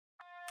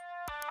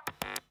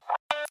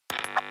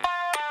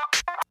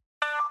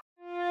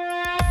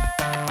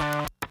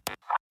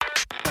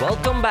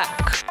Welcome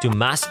back to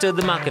Master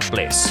the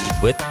Marketplace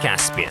with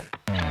Caspian.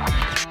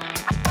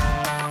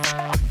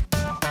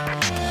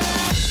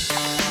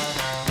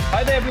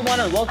 Hi there, everyone,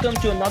 and welcome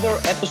to another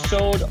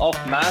episode of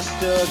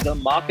Master the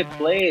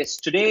Marketplace.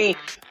 Today,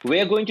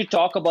 we're going to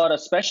talk about a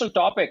special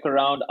topic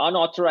around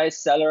unauthorized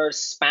sellers,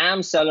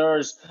 spam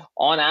sellers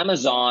on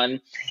Amazon.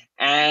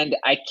 And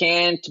I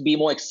can't be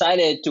more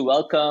excited to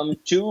welcome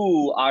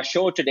to our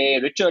show today,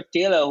 Richard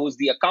Taylor, who's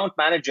the account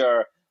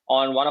manager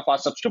on one of our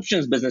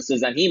subscriptions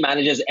businesses, and he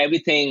manages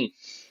everything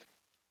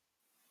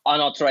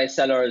unauthorized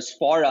sellers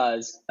for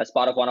us as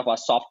part of one of our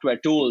software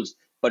tools.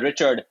 But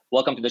Richard,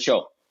 welcome to the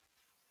show.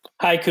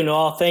 Hi,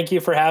 Kunal. Thank you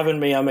for having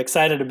me. I'm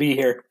excited to be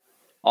here.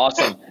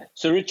 Awesome.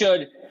 So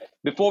Richard,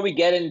 before we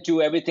get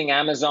into everything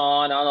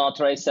Amazon,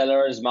 unauthorized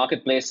sellers,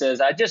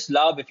 marketplaces, I'd just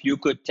love if you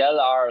could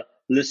tell our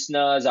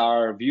listeners,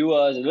 our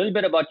viewers, a little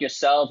bit about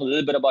yourself, a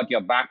little bit about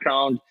your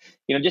background.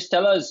 Just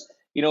tell us,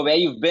 where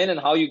you've been and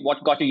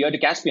what got you here to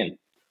Caspian.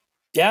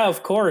 Yeah,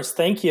 of course.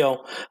 Thank you.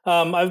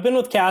 I've been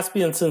with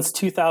Caspian since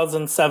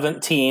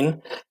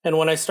 2017. And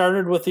when I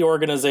started with the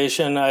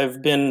organization,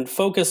 I've been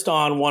focused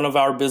on one of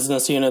our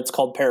business units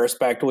called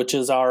Paraspect, which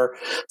is our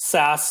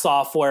SaaS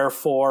software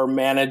for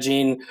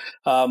managing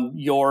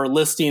your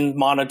listing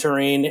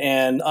monitoring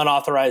and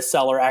unauthorized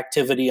seller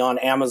activity on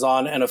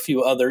Amazon and a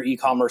few other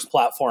e-commerce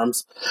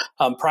platforms.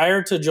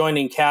 Prior to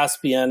joining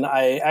Caspian,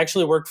 I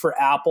actually worked for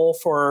Apple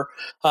for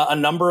a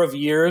number of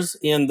years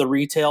in the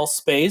retail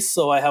space.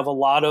 So I have a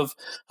lot of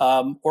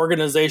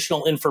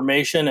organizational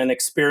information and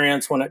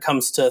experience when it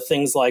comes to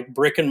things like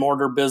brick and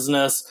mortar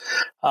business,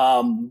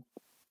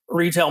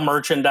 retail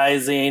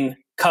merchandising,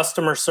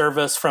 customer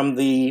service from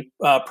the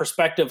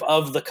perspective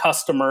of the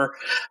customer.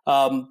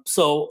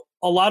 So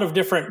a lot of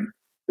different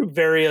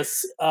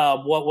various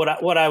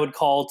what I would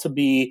call to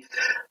be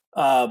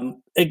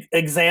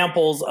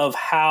examples of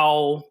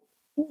how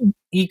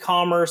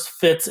e-commerce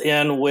fits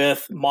in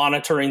with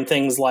monitoring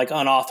things like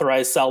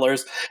unauthorized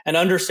sellers and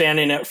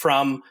understanding it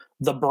from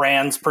the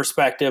brand's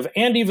perspective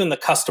and even the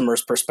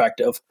customer's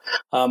perspective.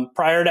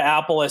 Prior to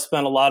Apple, I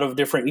spent a lot of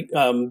different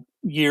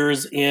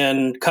years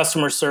in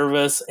customer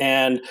service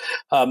and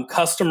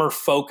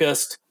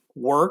customer-focused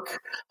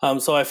work.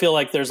 So I feel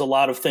like there's a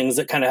lot of things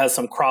that kind of has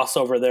some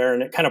crossover there,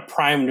 and it kind of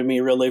primed me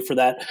really for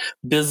that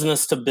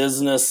business to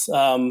business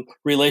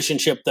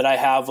relationship that I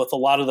have with a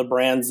lot of the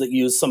brands that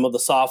use some of the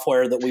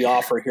software that we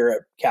offer here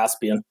at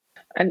Caspian.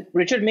 And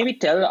Richard, maybe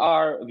tell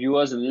our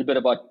viewers a little bit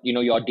about,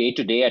 your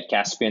day-to-day at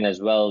Caspian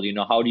as well.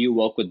 How do you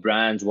work with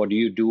brands? What do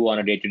you do on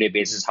a day-to-day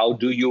basis? How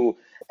do you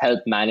help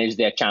manage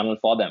their channel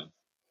for them?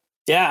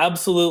 Yeah,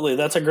 absolutely.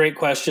 That's a great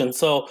question.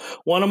 So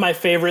one of my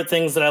favorite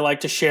things that I like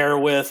to share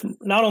with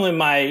not only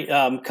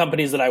my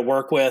companies that I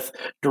work with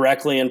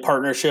directly in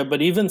partnership,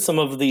 but even some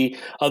of the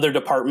other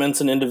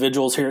departments and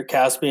individuals here at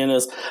Caspian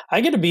is I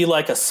get to be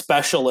like a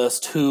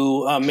specialist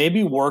who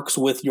maybe works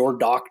with your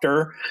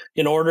doctor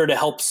in order to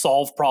help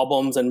solve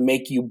problems and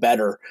make you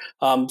better.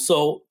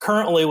 So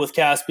currently with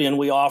Caspian,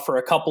 we offer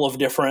a couple of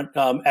different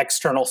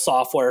external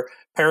software,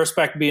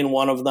 Paraspect being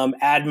one of them,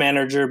 Ad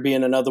Manager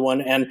being another one.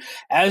 And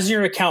as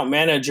your account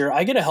manager,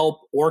 I get to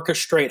help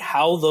orchestrate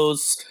how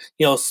those,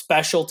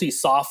 specialty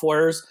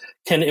softwares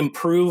can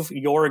improve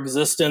your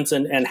existence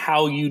and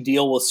how you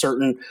deal with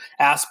certain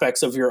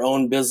aspects of your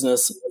own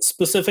business,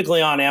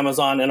 specifically on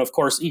Amazon and, of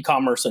course,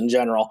 e-commerce in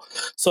general.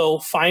 So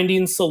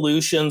finding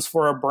solutions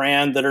for a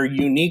brand that are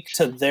unique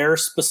to their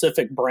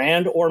specific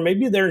brand or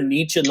maybe their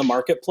niche in the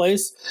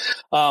marketplace.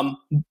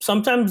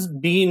 Sometimes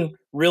being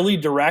really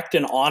direct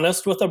and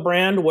honest with a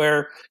brand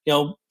where,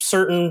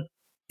 certain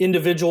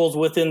individuals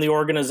within the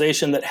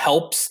organization that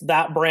helps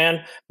that brand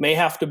may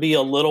have to be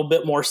a little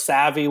bit more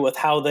savvy with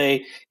how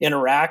they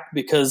interact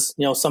because,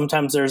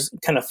 sometimes there's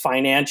kind of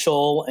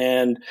financial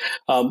and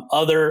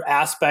other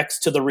aspects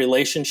to the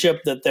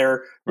relationship that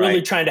they're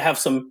really trying to have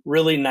some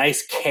really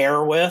nice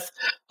care with.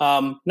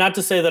 Not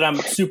to say that I'm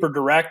super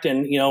direct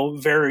and,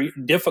 very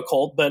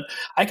difficult, but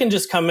I can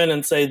just come in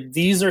and say,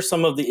 these are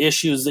some of the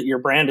issues that your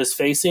brand is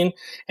facing.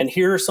 And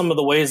here are some of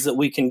the ways that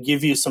we can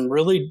give you some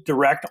really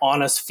direct,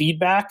 honest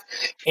feedback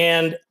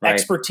and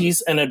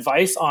expertise and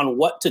advice on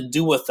what to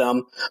do with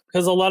them.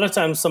 Because a lot of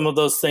times some of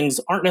those things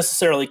aren't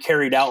necessarily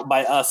carried out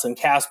by us in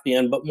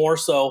Caspian, but more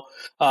so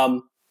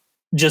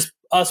just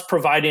us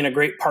providing a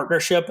great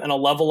partnership and a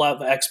level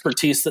of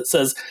expertise that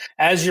says,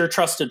 as your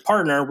trusted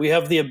partner, we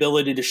have the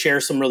ability to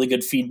share some really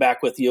good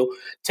feedback with you.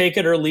 Take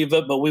it or leave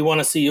it, but we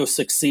want to see you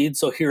succeed.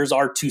 So here's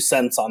our 2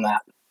 cents on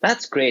that.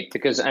 That's great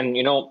because, and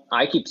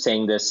I keep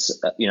saying this,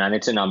 and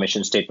it's in our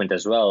mission statement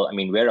as well. I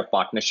mean, we're a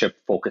partnership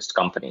focused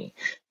company.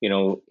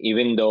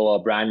 Even though a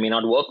brand may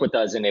not work with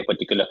us in a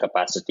particular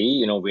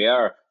capacity, we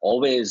are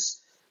always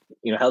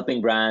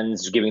helping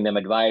brands, giving them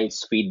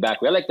advice, feedback.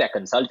 We're like their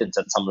consultants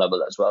at some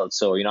level as well.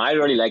 So, I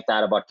really like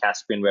that about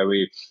Caspian, where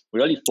we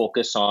really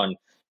focus on,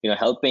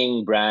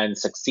 helping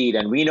brands succeed.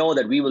 And we know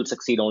that we will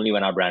succeed only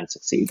when our brands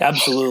succeed.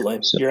 Absolutely.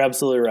 So, you're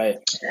absolutely right.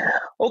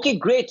 Okay,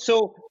 great.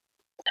 So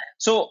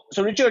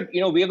Richard,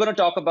 we are going to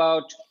talk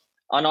about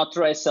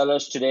unauthorized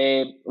sellers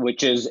today,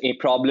 which is a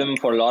problem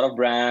for a lot of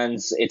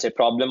brands. It's a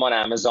problem on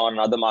Amazon and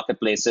other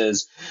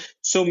marketplaces.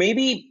 So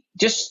maybe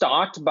just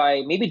start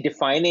by maybe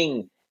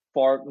defining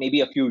for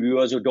maybe a few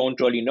viewers who don't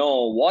really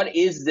know, what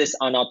is this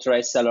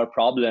unauthorized seller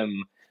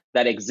problem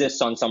that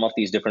exists on some of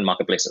these different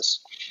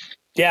marketplaces?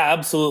 Yeah,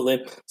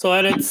 absolutely. So,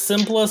 at its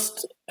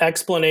simplest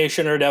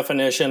explanation or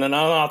definition, an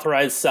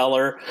unauthorized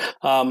seller,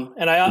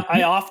 and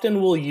I often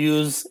will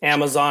use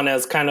Amazon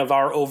as kind of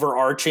our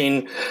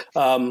overarching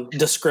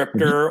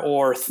descriptor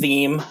or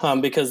theme,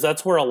 because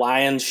that's where a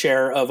lion's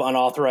share of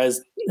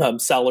unauthorized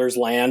sellers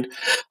land.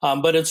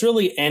 But it's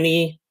really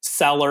any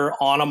seller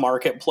on a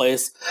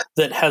marketplace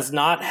that has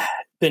not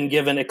been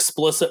given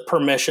explicit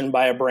permission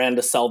by a brand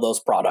to sell those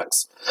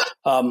products.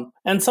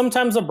 And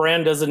sometimes a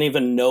brand doesn't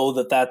even know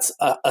that that's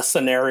a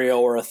scenario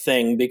or a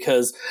thing,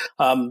 because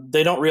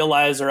they don't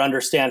realize or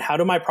understand, how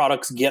do my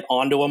products get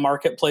onto a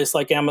marketplace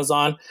like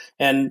Amazon?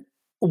 And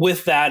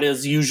with that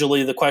is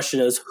usually the question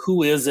is,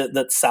 who is it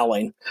that's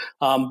selling?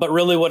 But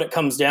really what it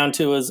comes down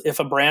to is, if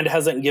a brand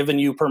hasn't given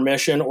you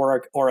permission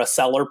or a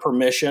seller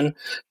permission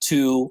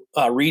to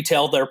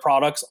retail their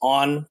products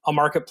on a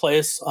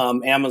marketplace,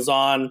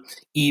 Amazon,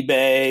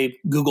 eBay,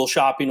 Google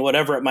Shopping,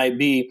 whatever it might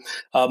be,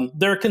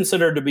 they're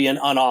considered to be an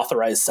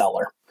unauthorized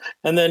seller.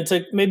 And then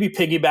to maybe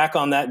piggyback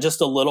on that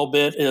just a little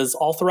bit is,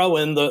 I'll throw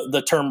in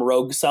the term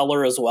rogue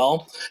seller as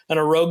well. And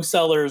a rogue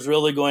seller is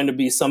really going to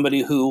be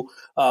somebody who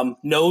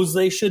knows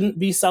they shouldn't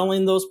be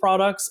selling those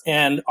products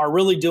and are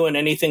really doing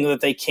anything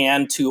that they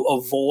can to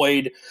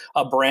avoid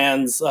a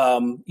brand's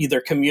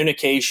either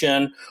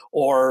communication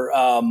or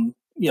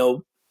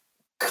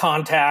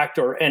contact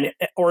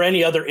or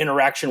any other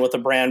interaction with a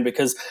brand,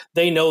 because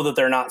they know that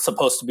they're not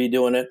supposed to be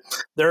doing it.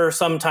 There are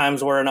some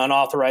times where an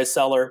unauthorized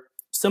seller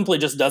simply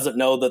just doesn't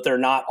know that they're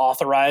not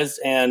authorized,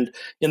 and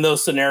in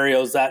those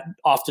scenarios, that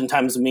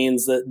oftentimes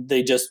means that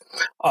they just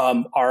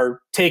are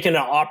taking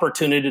an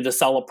opportunity to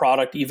sell a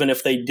product even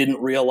if they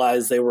didn't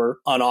realize they were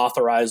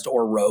unauthorized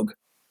or rogue.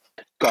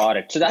 Got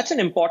it. So that's an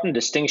important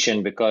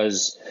distinction,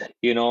 because,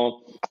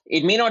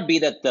 it may not be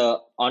that the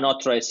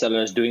unauthorized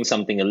seller is doing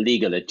something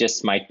illegal. It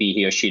just might be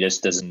he or she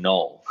just doesn't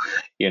know,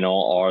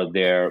 or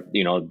they're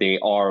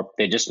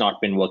just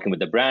not been working with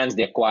the brands.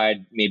 They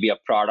acquired maybe a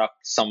product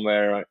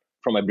somewhere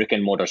from a brick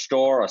and mortar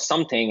store or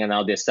something, and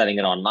now they're selling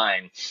it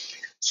online.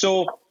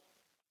 So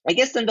I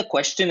guess then the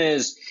question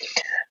is,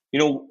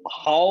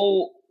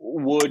 how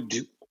would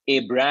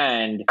a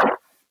brand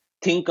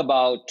think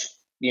about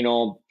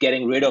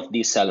getting rid of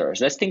these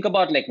sellers? Let's think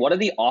about, like, what are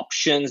the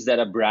options that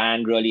a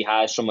brand really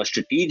has from a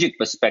strategic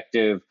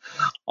perspective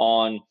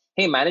on,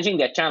 hey, managing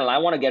their channel. I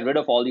want to get rid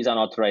of all these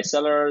unauthorized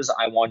sellers.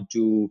 I want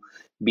to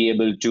be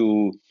able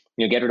to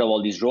get rid of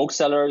all these rogue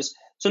sellers.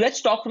 So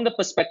let's talk from the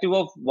perspective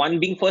of one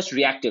being first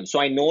reactive. So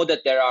I know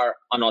that there are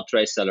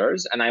unauthorized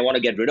sellers and I want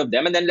to get rid of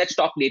them. And then let's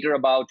talk later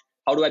about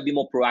how do I be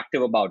more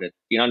proactive about it?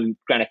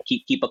 Trying to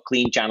keep a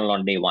clean channel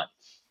on day one.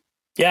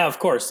 Yeah, of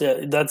course.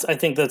 Yeah, I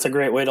think that's a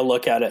great way to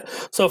look at it.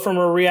 So from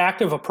a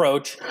reactive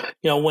approach,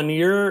 when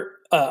you're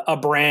a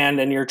brand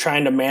and you're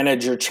trying to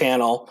manage your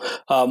channel,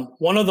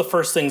 one of the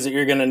first things that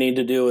you're going to need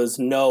to do is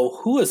know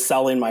who is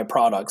selling my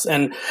products.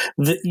 And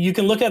you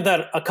can look at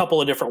that a couple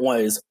of different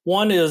ways.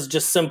 One is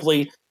just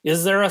simply,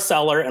 is there a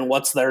seller and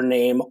what's their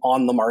name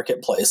on the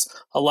marketplace?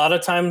 A lot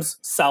of times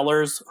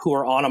sellers who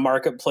are on a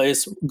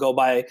marketplace go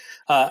by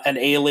an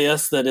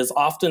alias that is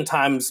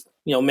oftentimes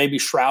maybe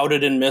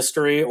shrouded in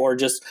mystery or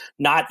just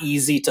not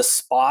easy to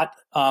spot,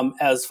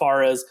 as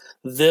far as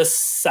this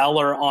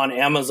seller on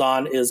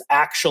Amazon is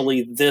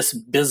actually this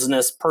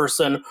business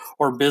person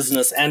or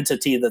business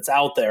entity that's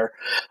out there.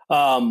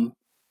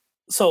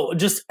 So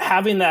just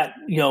having that,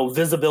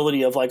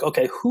 visibility of like,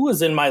 okay, who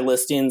is in my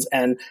listings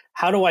and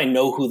how do I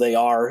know who they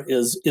are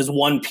is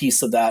one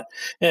piece of that.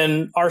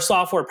 And our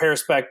software,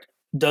 Paraspect,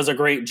 does a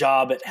great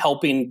job at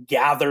helping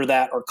gather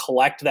that or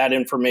collect that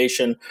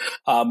information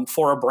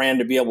for a brand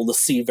to be able to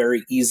see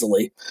very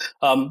easily.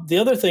 The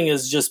other thing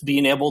is just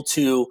being able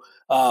to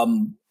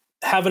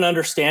have an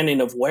understanding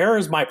of where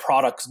is my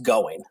products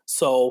going.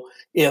 So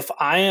if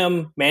I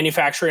am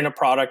manufacturing a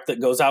product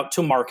that goes out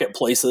to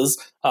marketplaces,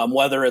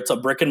 whether it's a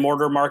brick and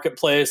mortar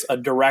marketplace, a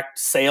direct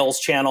sales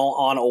channel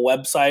on a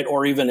website,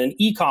 or even an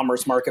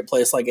e-commerce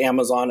marketplace like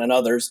Amazon and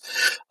others,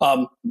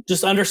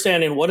 just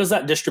understanding what does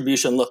that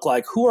distribution look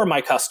like? Who are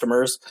my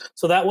customers?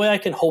 So that way I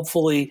can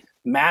hopefully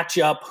match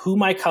up who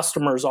my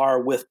customers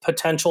are with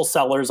potential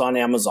sellers on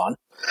Amazon.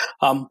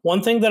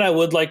 One thing that I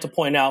would like to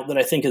point out that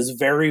I think is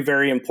very,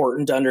 very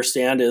important to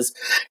understand is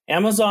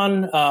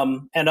Amazon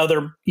and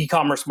other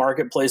e-commerce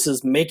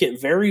marketplaces make it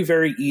very,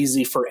 very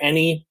easy for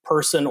any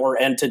person or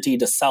entity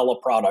to sell a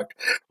product.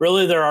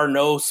 Really, there are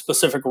no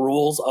specific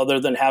rules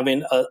other than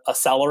having a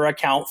seller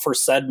account for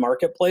said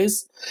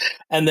marketplace,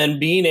 and then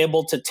being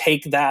able to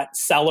take that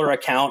seller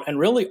account and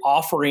really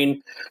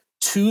offering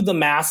to the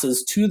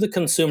masses, to the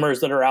consumers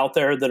that are out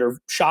there that are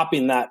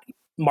shopping that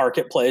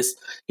marketplace,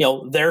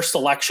 their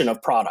selection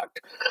of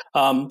product.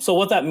 So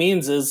what that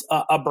means is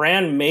a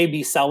brand may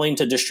be selling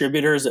to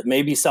distributors, it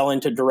may be selling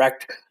to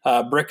direct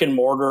brick and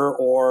mortar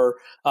or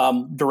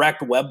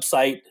direct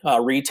website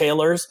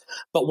retailers.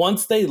 But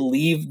once they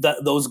leave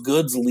those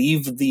goods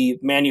leave the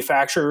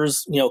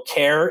manufacturer's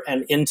care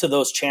and into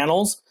those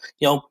channels,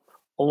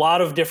 a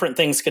lot of different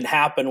things could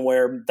happen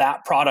where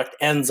that product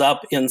ends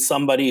up in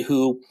somebody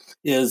who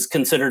is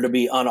considered to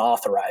be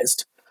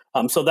unauthorized.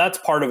 So that's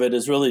part of it,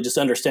 is really just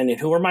understanding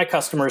who are my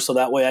customers, so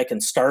that way I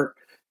can start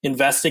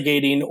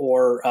investigating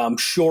or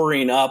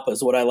shoring up,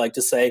 is what I like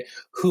to say,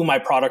 who my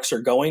products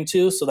are going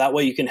to. So that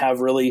way you can have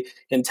really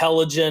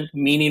intelligent,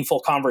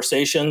 meaningful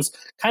conversations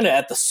kind of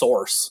at the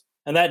source.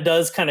 And that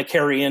does kind of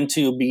carry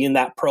into being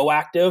that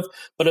proactive,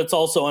 but it's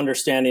also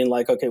understanding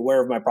like, okay, where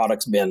have my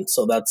products been?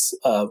 So that's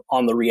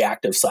on the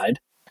reactive side.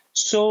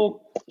 So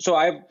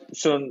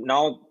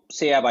now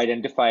say I've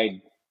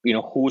identified,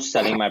 who's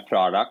selling my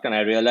product, and I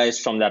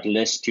realized from that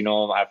list,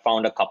 I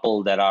found a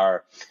couple that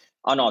are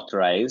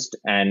unauthorized,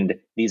 and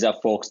these are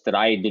folks that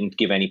I didn't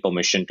give any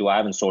permission to. I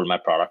haven't sold my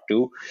product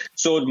to.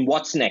 So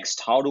what's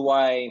next? How do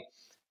I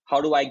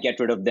get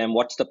rid of them?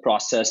 What's the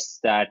process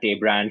that a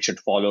brand should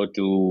follow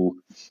to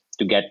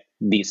get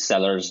these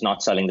sellers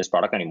not selling this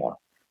product anymore?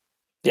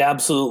 Yeah,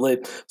 absolutely.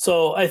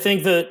 So I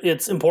think that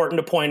it's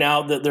important to point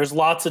out that there's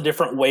lots of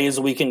different ways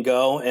we can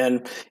go.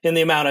 And in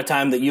the amount of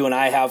time that you and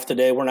I have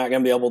today, we're not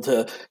going to be able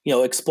to,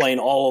 explain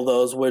all of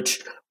those,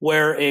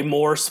 where a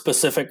more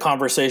specific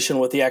conversation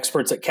with the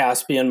experts at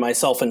Caspian,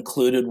 myself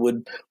included,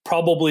 would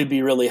probably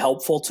be really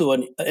helpful to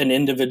an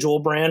individual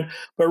brand.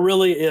 But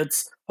really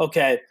it's,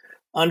 okay,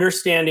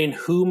 understanding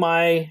who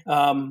my,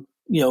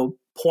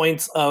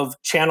 points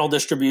of channel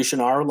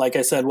distribution are, like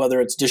I said, whether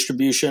it's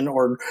distribution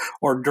or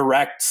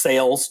direct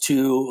sales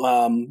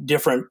to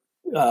different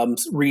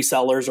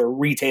resellers or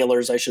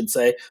retailers, I should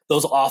say,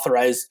 those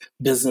authorized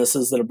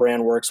businesses that a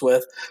brand works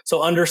with.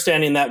 So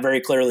understanding that very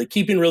clearly,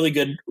 keeping really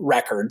good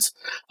records.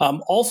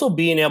 Also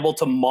being able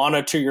to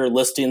monitor your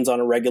listings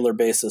on a regular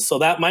basis. So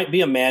that might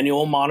be a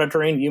manual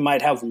monitoring. You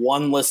might have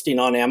one listing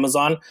on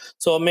Amazon.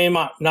 So it may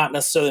not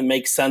necessarily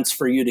make sense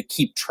for you to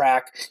keep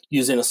track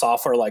using a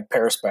software like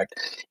Perispect.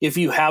 If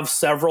you have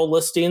several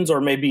listings,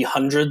 or maybe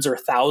hundreds or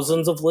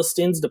thousands of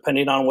listings,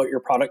 depending on what your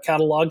product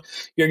catalog,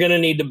 you're going to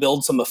need to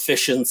build some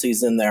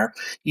efficiencies in there,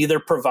 either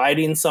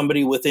providing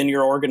somebody within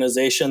your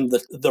organization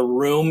the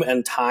room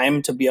and time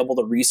to be able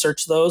to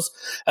research those,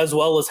 as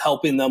well as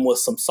helping them with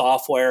some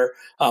software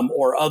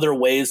or other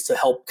ways to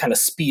help kind of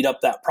speed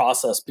up that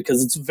process,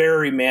 because it's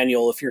very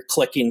manual. If you're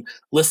clicking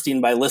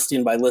listing by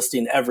listing by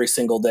listing every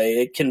single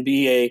day, it can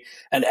be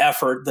an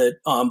effort that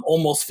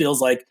almost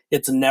feels like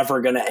it's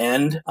never going to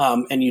end,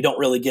 and you don't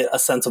really get a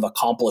sense of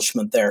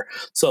accomplishment there.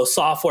 So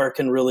software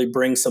can really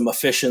bring some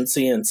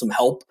efficiency and some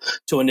help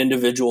to an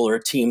individual or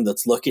a team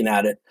that's looking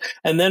at it.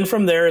 And then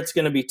from there, it's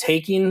going to be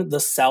taking the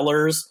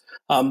sellers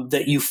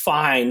that you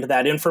find,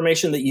 that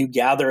information that you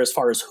gather as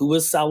far as who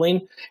is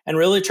selling, and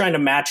really trying to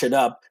match it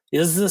up.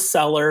 Is the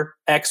seller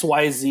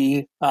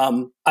XYZ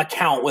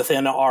account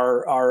within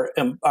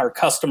our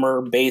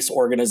customer base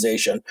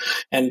organization?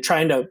 And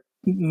trying to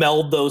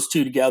meld those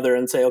two together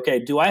and say, okay,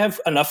 do I have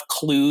enough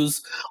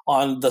clues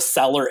on the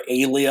seller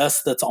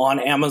alias that's on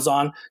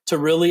Amazon to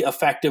really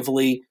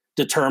effectively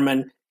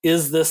determine,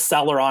 is this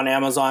seller on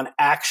Amazon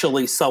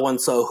actually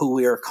so-and-so who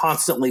we are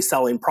constantly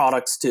selling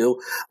products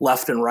to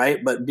left and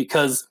right, but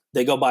because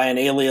they go by an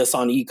alias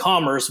on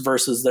e-commerce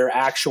versus their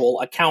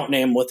actual account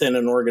name within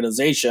an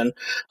organization,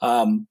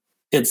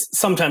 it's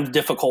sometimes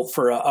difficult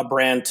for a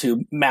brand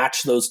to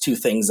match those two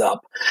things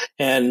up.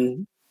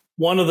 And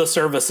one of the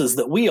services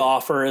that we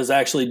offer is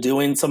actually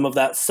doing some of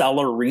that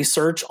seller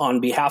research on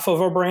behalf of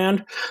a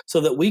brand,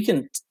 so that we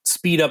can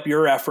speed up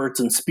your efforts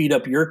and speed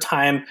up your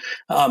time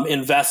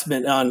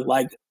investment on,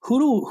 like,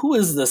 who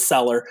is this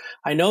seller?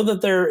 I know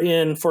that they're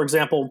in, for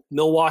example,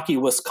 Milwaukee,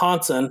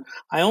 Wisconsin.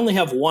 I only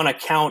have one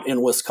account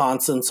in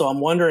Wisconsin, so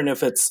I'm wondering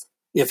if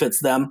it's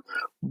them.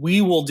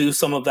 We will do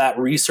some of that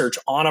research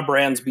on a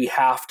brand's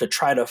behalf to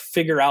try to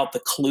figure out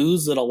the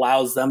clues that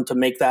allows them to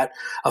make that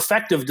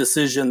effective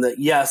decision that,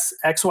 yes,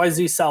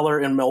 XYZ seller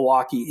in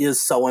Milwaukee is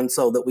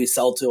so-and-so that we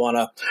sell to on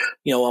a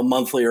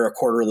monthly or a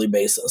quarterly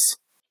basis.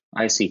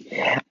 I see.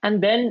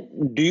 And then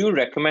do you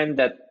recommend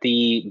that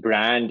the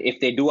brand, if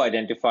they do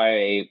identify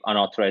an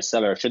unauthorized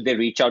seller, should they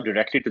reach out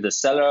directly to the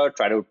seller,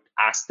 try to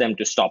ask them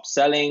to stop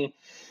selling,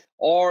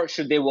 or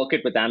should they work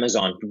it with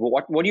Amazon?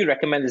 What do you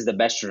recommend is the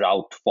best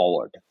route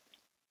forward?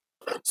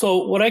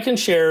 So what I can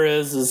share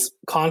is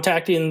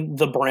contacting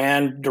the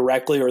brand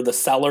directly or the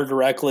seller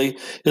directly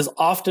is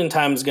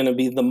oftentimes going to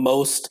be the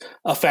most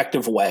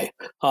effective way.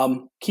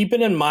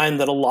 Keeping in mind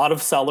that a lot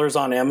of sellers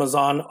on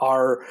Amazon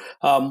are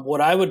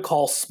what I would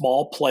call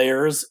small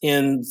players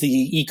in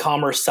the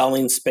e-commerce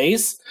selling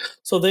space.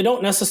 So they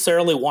don't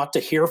necessarily want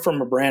to hear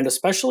from a brand,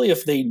 especially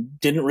if they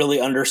didn't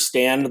really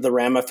understand the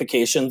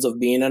ramifications of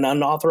being an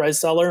unauthorized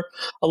seller.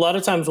 A lot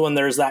of times when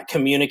there's that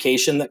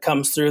communication that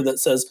comes through that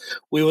says,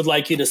 we would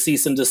like you to see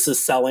cease and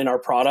desist selling our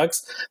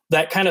products,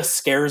 that kind of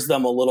scares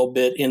them a little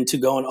bit into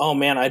going, oh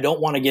man, I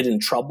don't want to get in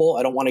trouble.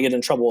 I don't want to get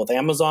in trouble with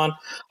Amazon.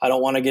 I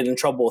don't want to get in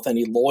trouble with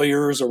any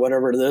lawyers or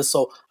whatever it is.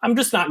 So I'm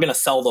just not going to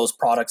sell those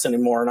products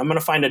anymore. And I'm going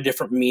to find a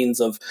different means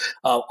of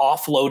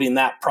offloading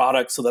that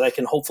product so that I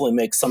can hopefully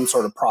make some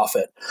sort of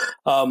profit.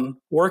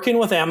 Working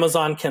with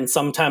Amazon can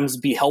sometimes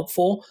be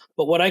helpful,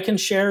 but what I can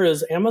share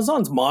is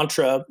Amazon's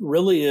mantra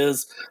really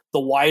is the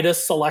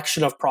widest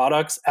selection of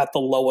products at the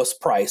lowest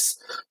price.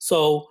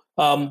 So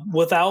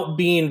without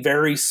being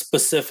very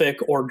specific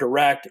or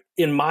direct,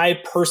 in my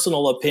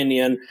personal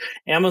opinion,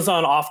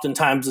 Amazon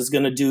oftentimes is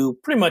going to do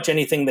pretty much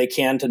anything they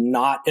can to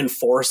not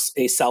enforce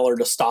a seller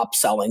to stop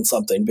selling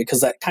something,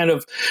 because that kind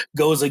of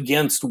goes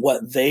against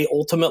what they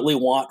ultimately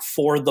want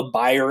for the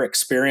buyer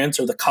experience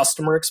or the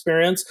customer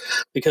experience.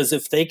 Because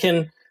if they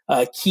can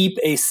keep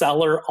a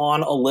seller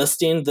on a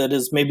listing that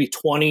is maybe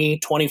 20,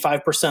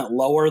 25%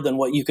 lower than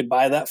what you could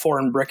buy that for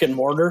in brick and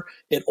mortar,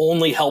 it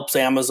only helps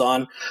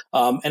Amazon.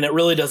 And it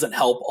really doesn't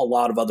help a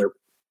lot of other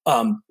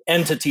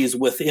entities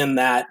within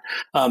that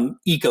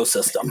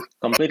ecosystem.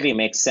 Completely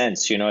makes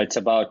sense. It's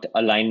about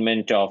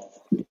alignment of,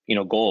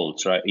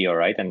 goals, right? You're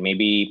right. And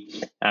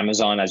maybe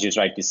Amazon, as you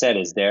rightly said,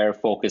 is their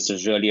focus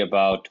is really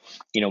about,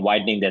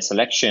 widening their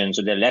selection.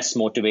 So they're less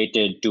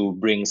motivated to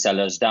bring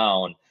sellers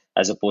down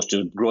as opposed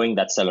to growing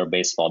that seller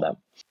base for them.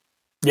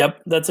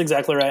 Yep, that's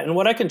exactly right. And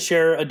what I can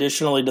share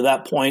additionally to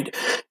that point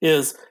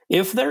is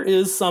if there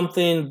is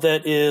something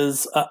that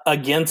is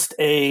against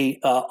a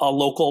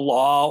local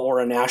law or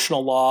a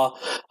national law,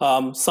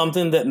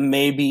 something that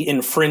may be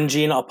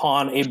infringing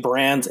upon a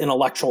brand's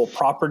intellectual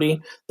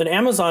property, then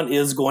Amazon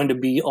is going to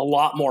be a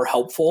lot more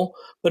helpful.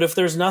 But if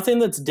there's nothing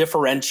that's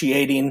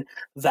differentiating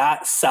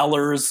that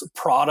seller's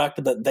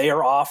product that they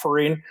are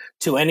offering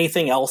to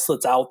anything else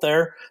that's out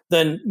there,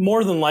 then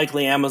more than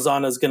likely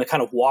Amazon is going to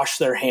kind of wash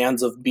their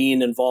hands of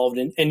being involved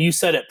in, and you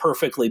said it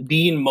perfectly,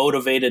 being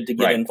motivated to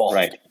get involved.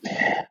 Right.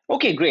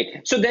 Okay,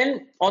 great. So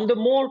then on the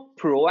more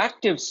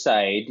proactive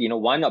side,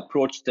 one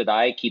approach that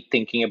I keep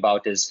thinking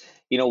about is,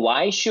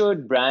 why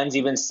should brands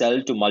even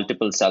sell to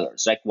multiple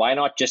sellers? Like, why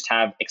not just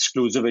have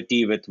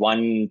exclusivity with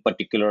one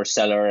particular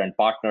seller and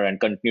partner and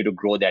continue to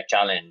grow their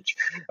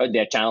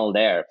channel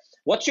there?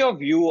 What's your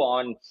view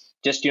on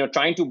just,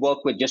 trying to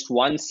work with just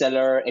one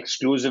seller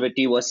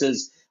exclusivity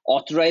versus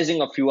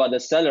authorizing a few other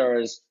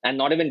sellers and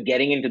not even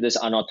getting into this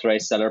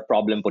unauthorized seller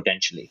problem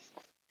potentially?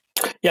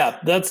 Yeah,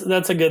 that's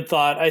a good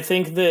thought. I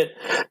think that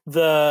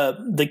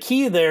the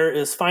key there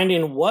is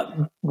finding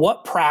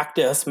what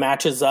practice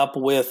matches up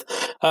with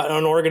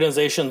an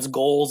organization's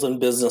goals and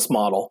business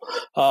model.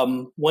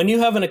 When you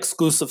have an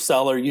exclusive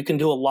seller, you can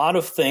do a lot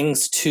of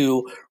things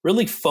to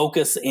really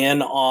focus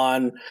in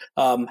on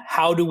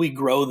how do we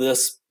grow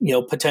this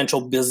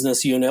potential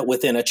business unit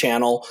within a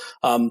channel,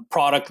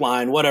 product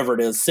line, whatever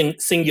it is,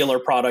 singular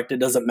product, it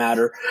doesn't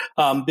matter,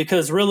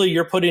 because really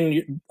you're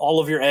putting all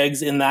of your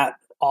eggs in that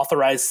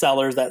authorized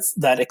sellers,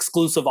 that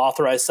exclusive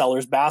authorized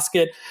sellers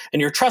basket, and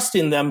you're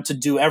trusting them to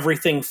do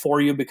everything for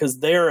you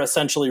because they're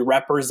essentially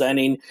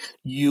representing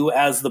you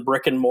as the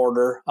brick and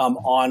mortar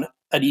on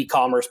an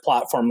e-commerce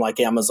platform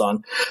like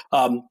Amazon.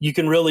 You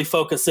can really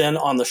focus in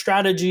on the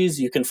strategies.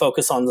 You can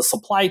focus on the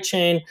supply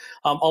chain.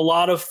 A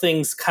lot of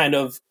things kind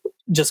of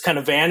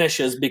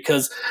vanishes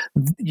because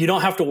you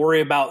don't have to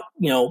worry about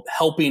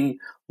helping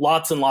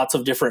lots and lots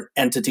of different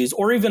entities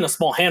or even a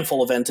small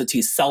handful of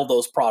entities sell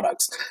those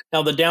products.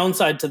 Now, the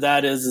downside to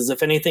that is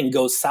if anything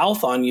goes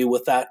south on you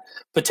with that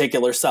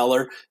particular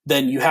seller,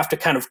 then you have to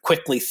kind of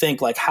quickly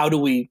think like, how do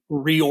we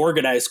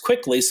reorganize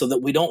quickly so that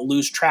we don't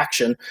lose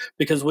traction?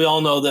 Because we all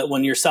know that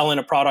when you're selling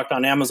a product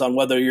on Amazon,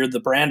 whether you're the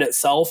brand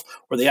itself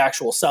or the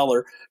actual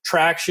seller,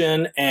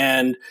 traction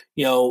and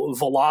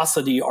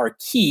velocity are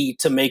key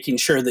to making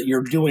sure that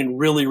you're doing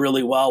really,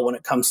 really well when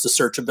it comes to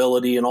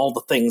searchability and all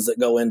the things that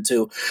go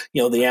into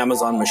the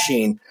Amazon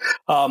machine.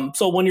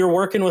 So when you're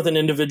working with an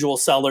individual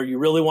seller, you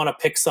really want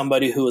to pick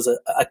somebody who is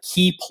a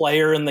key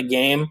player in the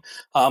game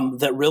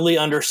that really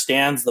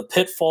understands the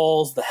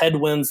pitfalls, the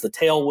headwinds, the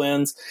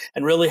tailwinds,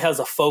 and really has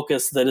a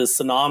focus that is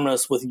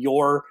synonymous with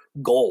your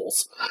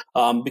goals,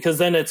 because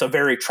then it's a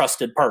very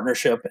trusted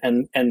partnership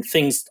and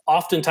things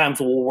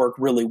oftentimes will work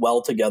really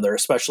well together,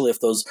 especially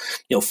if those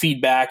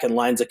feedback and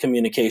lines of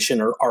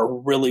communication are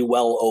really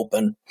well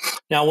open.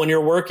 Now, when you're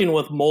working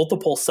with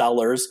multiple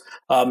sellers,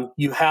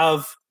 you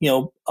have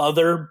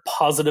other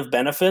positive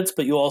benefits,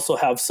 but you also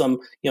have some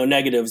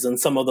negatives, and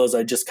some of those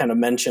I just kind of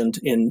mentioned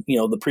in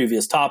the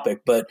previous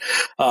topic. But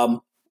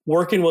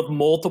working with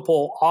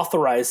multiple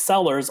authorized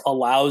sellers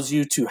allows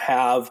you to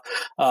have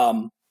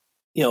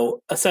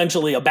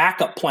essentially a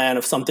backup plan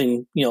if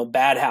something,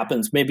 bad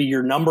happens. Maybe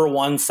your number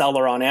one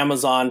seller on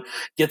Amazon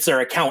gets their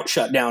account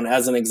shut down,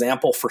 as an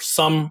example, for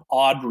some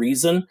odd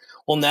reason.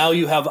 Well, now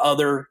you have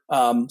other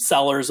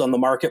sellers on the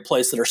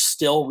marketplace that are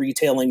still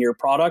retailing your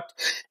product,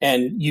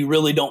 and you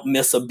really don't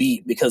miss a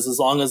beat because as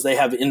long as they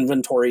have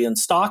inventory in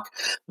stock,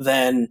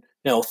 then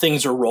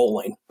things are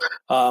rolling.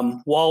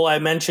 While I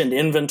mentioned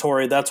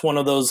inventory, that's one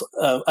of those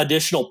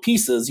additional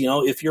pieces.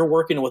 If you're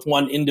working with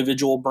one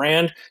individual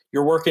brand,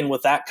 you're working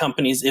with that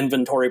company's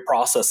inventory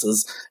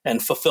processes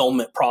and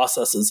fulfillment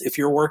processes. If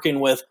you're working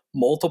with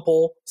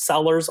multiple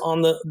sellers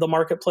on the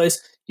marketplace,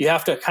 you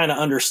have to kind of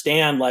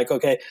understand, like,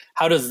 okay,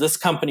 how does this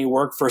company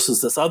work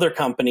versus this other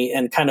company,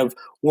 and kind of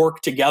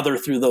work together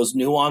through those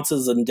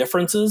nuances and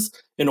differences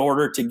in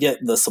order to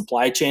get the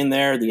supply chain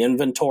there, the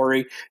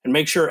inventory, and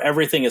make sure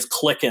everything is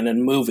clicking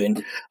and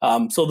moving.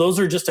 So those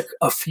are just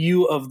a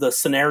few of the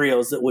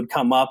scenarios that would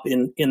come up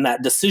in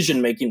that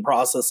decision-making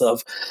process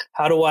of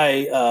how do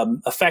I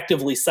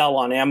effectively sell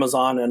on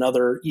Amazon and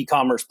other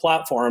e-commerce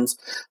platforms,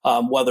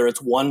 whether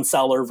it's one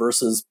seller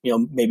versus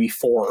maybe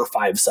 4 or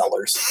 5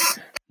 sellers.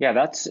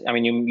 Yeah,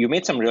 you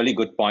made some really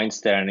good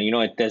points there. And,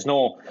 there's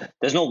no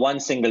one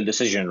single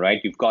decision,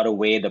 right? You've got to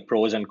weigh the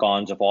pros and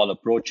cons of all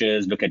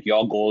approaches, look at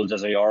your goals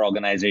as your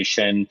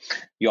organization,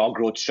 your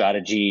growth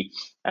strategy,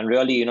 and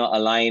really,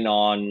 align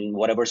on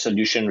whatever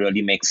solution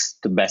really makes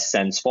the best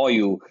sense for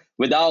you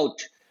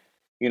without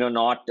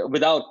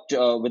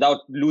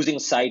losing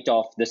sight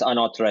of this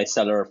unauthorized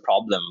seller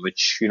problem,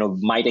 which,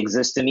 might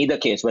exist in either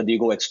case, whether you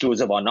go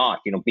exclusive or not.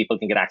 People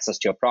can get access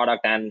to your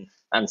product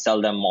and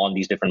sell them on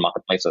these different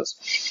marketplaces.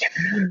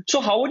 So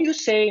how would you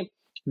say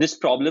this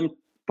problem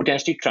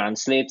potentially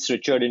translates,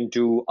 Richard,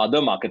 into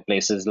other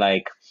marketplaces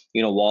like,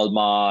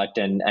 Walmart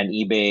and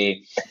eBay?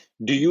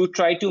 Do you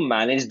try to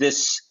manage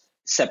this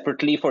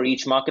separately for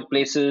each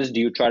marketplaces? Do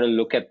you try to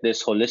look at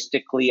this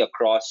holistically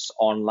across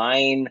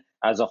online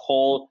as a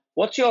whole?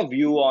 What's your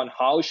view on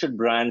how should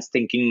brands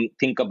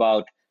think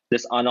about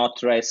this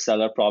unauthorized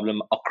seller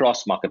problem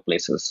across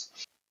marketplaces?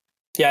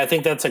 Yeah, I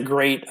think that's a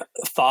great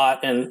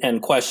thought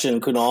and question,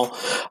 Kunal.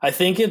 I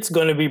think it's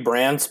going to be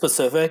brand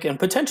specific and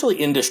potentially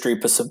industry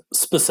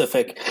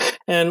specific.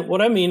 And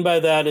what I mean by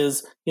that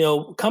is,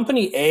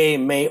 company A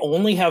may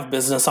only have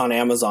business on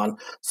Amazon.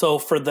 So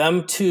for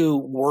them to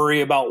worry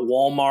about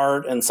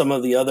Walmart and some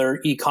of the other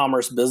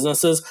e-commerce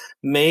businesses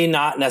may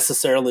not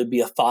necessarily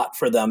be a thought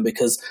for them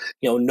because,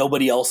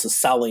 nobody else is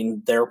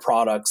selling their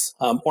products.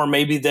 Or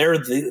maybe they're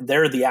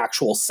the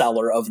actual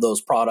seller of those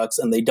products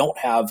and they don't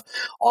have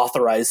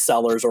authorized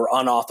sellers or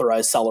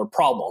unauthorized seller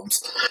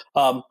problems.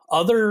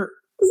 Other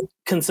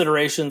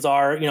considerations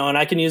are, and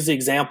I can use the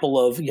example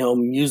of,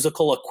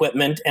 musical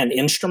equipment and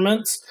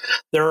instruments.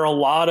 There are a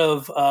lot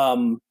of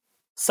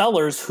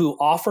sellers who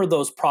offer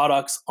those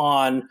products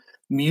on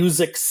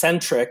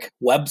music-centric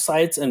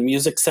websites and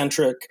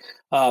music-centric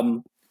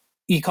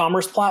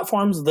e-commerce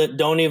platforms that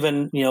don't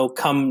even,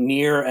 come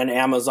near an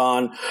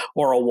Amazon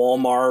or a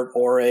Walmart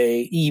or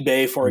a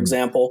eBay, for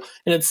example.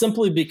 And it's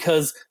simply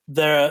because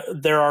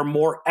there are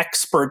more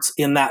experts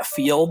in that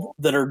field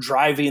that are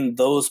driving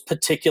those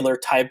particular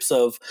types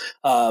of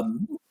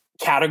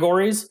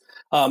categories.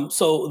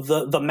 So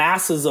the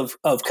masses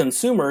of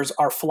consumers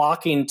are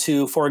flocking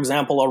to, for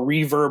example, a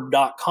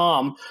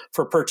Reverb.com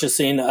for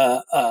purchasing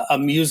a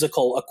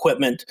musical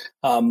equipment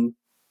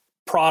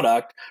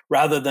product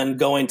rather than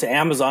going to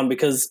Amazon,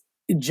 because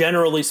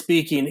generally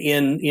speaking,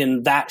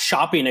 in that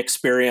shopping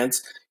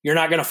experience, you're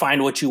not going to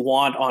find what you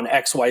want on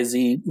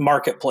XYZ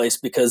marketplace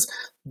because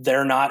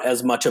they're not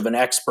as much of an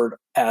expert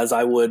as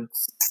I would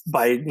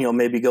by,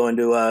 maybe going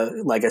to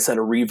like I said,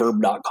 a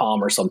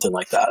Reverb.com or something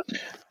like that.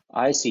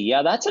 I see.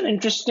 Yeah, that's an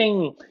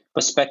interesting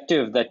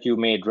perspective that you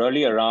made,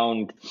 really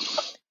around,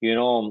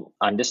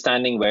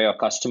 understanding where your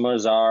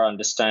customers are,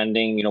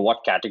 understanding,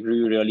 what category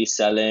you really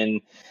sell in,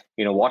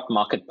 what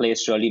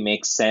marketplace really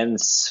makes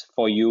sense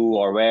for you,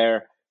 or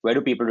where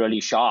do people really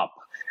shop?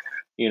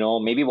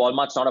 Maybe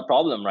Walmart's not a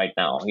problem right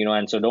now,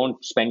 and so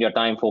don't spend your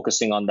time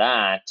focusing on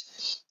that,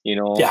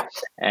 Yeah.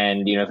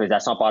 And, if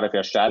that's not part of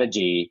your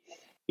strategy,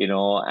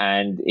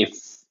 and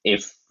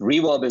if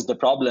Reverb is the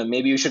problem,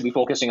 maybe you should be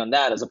focusing on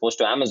that as opposed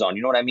to Amazon.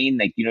 You know what I mean?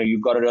 Like,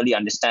 you've got to really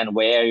understand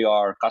where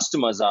your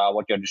customers are,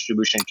 what your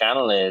distribution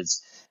channel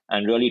is,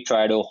 and really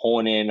try to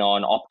hone in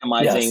on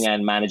optimizing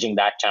and managing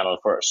that channel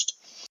first.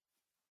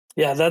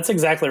 Yeah, that's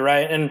exactly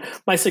right. And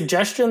my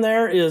suggestion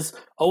there is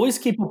always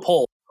keep a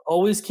pulse.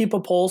 Always keep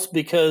a pulse,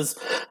 because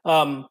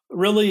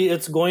really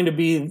it's going to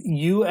be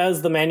you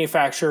as the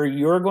manufacturer.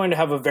 You're going to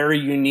have a very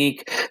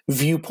unique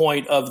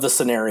viewpoint of the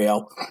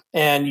scenario.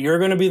 And you're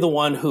going to be the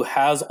one who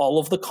has all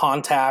of the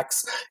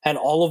contacts and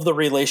all of the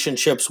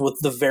relationships with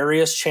the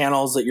various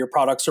channels that your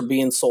products are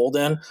being sold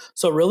in.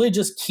 So really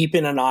just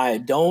keeping an eye.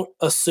 Don't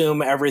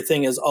assume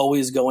everything is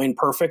always going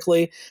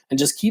perfectly, and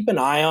just keep an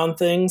eye on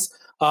things.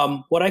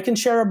 What I can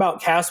share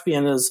about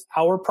Caspian is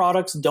our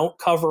products don't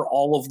cover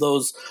all of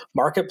those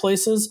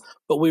marketplaces,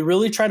 but we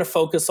really try to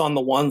focus on the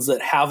ones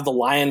that have the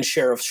lion's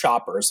share of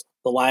shoppers,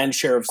 the lion's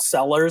share of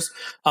sellers,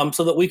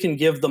 so that we can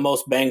give the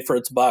most bang for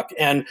its buck.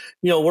 And,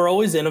 we're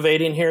always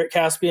innovating here at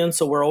Caspian.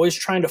 So we're always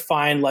trying to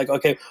find, like,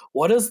 okay,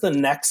 what is the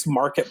next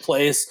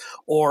marketplace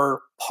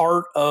or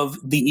part of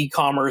the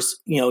e-commerce,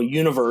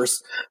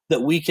 universe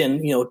that we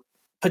can,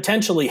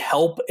 potentially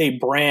help a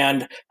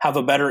brand have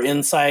a better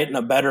insight and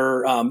a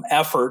better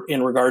effort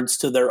in regards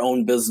to their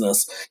own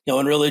business,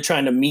 and really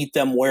trying to meet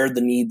them where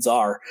the needs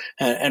are,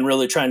 and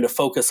really trying to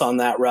focus on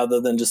that rather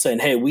than just saying,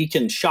 hey, we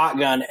can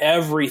shotgun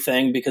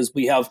everything because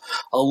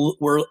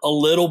we're a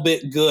little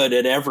bit good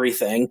at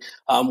everything.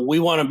 We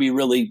want to be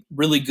really,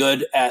 really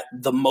good at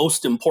the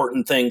most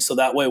important things, so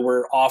that way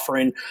we're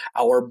offering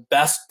our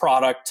best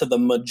product to the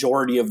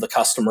majority of the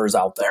customers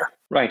out there.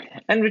 Right.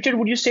 And Richard,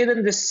 would you say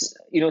that this,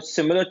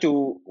 similar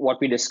to what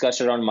we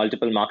discussed around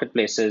multiple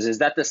marketplaces, is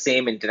that the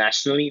same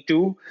internationally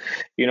too?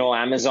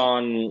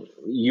 Amazon,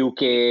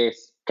 UK,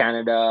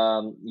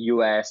 Canada,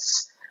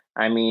 US.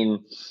 I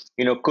mean,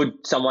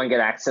 could someone get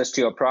access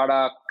to your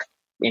product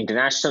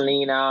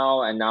internationally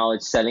now, and now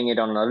it's selling it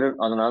on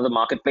another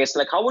marketplace?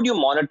 Like, how would you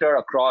monitor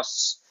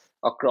across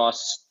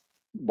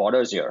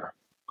borders here?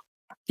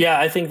 Yeah,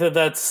 I think that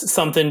that's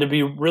something to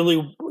be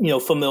really,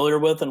 familiar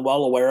with and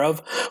well aware of.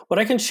 What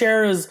I can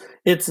share is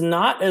it's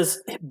not as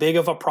big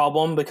of a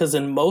problem because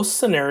in most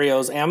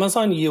scenarios,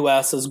 Amazon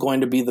US is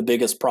going to be the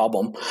biggest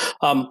problem.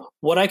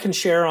 What I can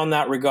share on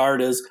that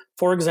regard is,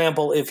 for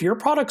example, if your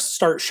products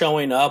start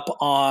showing up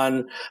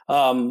on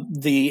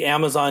the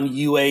Amazon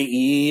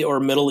UAE or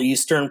Middle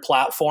Eastern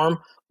platform,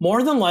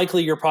 more than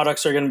likely your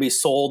products are going to be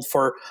sold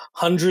for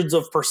hundreds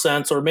of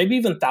percents or maybe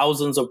even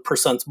thousands of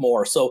percents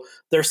more. So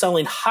they're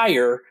selling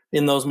higher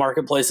in those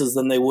marketplaces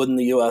than they would in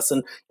the US.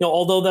 And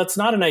although that's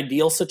not an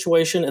ideal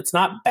situation, it's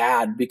not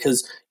bad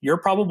because you're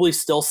probably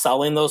still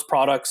selling those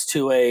products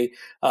to a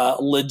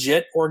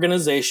legit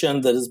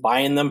organization that is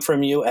buying them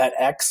from you at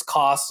X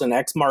cost and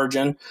X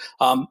margin.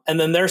 And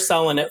then they're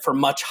selling it for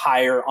much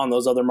higher on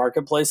those other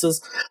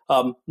marketplaces.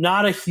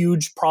 Not a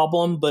huge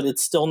problem, but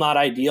it's still not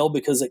ideal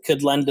because it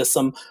could lend to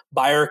some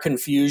buyer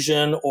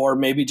confusion or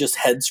maybe just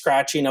head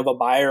scratching of a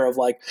buyer of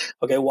like,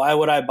 okay, why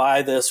would I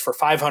buy this for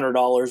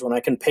 $500 when I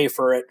can pay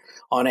for it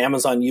on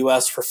Amazon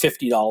US for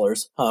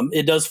 $50?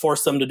 It does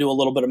force them to do a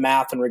little bit of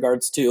math in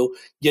regards to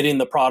getting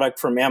the product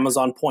from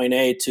Amazon point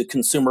A to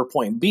consumer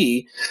point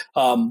B.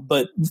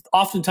 But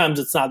oftentimes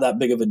it's not that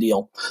big of a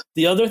deal.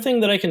 The other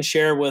thing that I can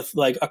share with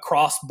like a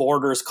cross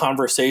borders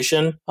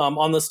conversation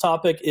on this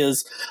topic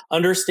is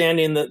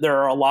understanding that there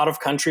are a lot of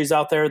countries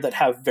out there that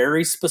have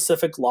very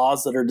specific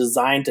laws that are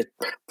designed to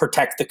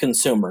protect the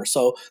consumer.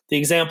 So the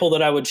example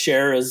that I would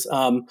share is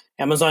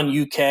Amazon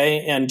UK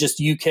and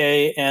just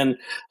UK and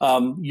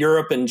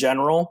Europe in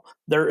general.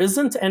 There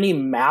isn't any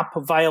MAP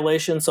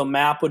violation. So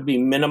MAP would be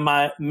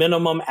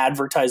minimum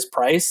advertised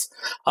price.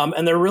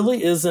 And there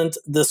really isn't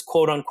this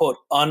quote unquote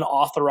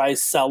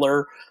unauthorized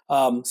seller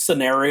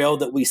scenario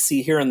that we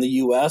see here in the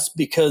US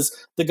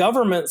because the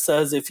government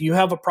says if you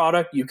have a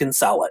product, you can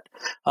sell it.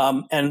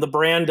 And the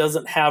brand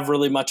doesn't have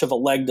really much of a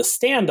leg to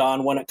stand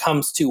on when it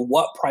comes to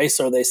what price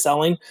are they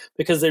selling,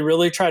 because they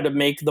really try to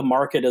make the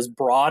market as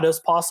broad as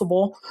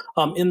possible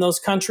in those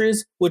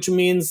countries, which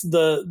means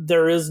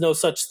there is no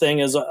such thing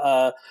as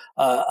a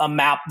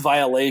MAP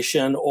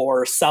violation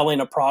or selling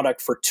a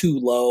product for too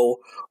low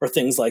or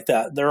things like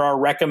that. There are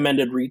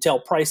recommended retail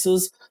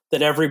prices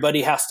that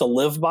everybody has to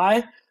live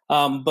by.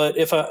 But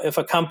if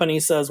a company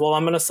says, well,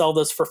 I'm going to sell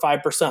this for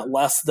 5%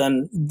 less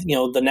than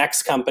the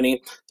next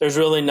company, there's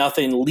really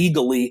nothing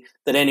legally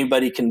that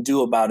anybody can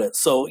do about it.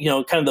 So,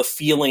 kind of the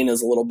feeling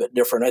is a little bit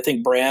different. I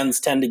think brands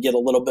tend to get a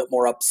little bit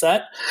more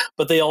upset,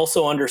 but they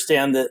also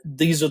understand that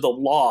these are the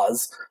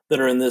laws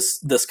that are in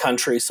this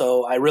country.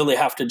 So I really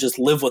have to just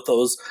live with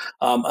those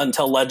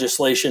until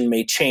legislation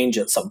may change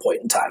at some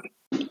point in time.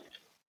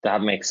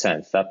 That makes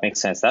sense.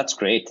 That's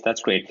great.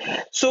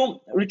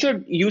 So,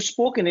 Richard, you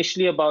spoke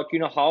initially about,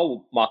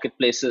 how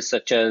marketplaces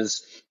such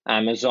as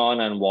Amazon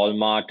and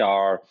Walmart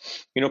are,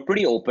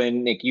 pretty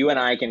open. Like you and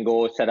I can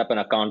go set up an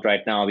account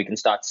right now. We can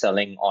start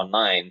selling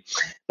online.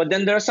 But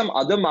then there are some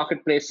other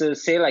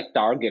marketplaces, say like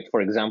Target, for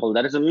example,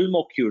 that is a little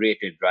more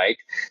curated, right?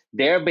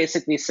 They're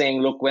basically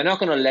saying, look, we're not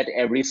going to let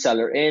every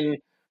seller in.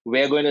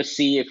 We're going to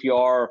see if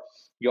you're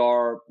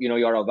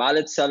a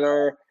valid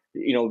seller.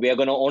 We're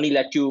going to only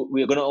let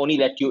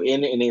you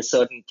in a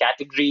certain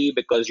category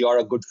because you're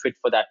a good fit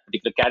for that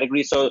particular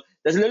category. So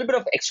there's a little bit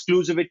of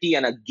exclusivity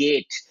and a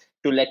gate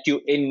to let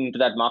you into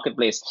that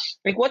marketplace.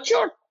 Like, what's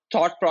your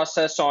thought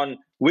process on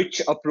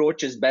which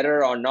approach is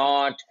better or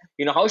not?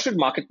 How should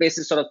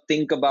marketplaces sort of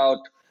think about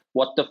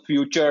what the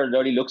future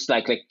really looks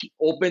like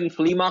open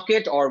flea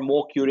market or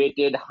more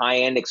curated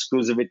high-end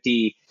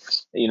exclusivity,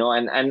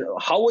 and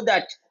how would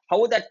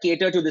that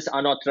cater to this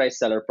unauthorized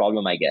seller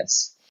problem, I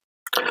guess?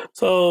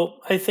 So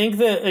I think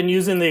that, and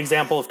using the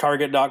example of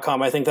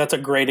Target.com, I think that's a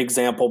great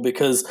example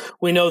because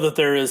we know that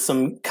there is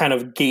some kind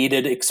of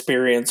gated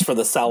experience for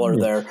the seller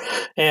there.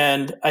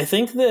 And I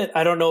think that,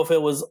 I don't know if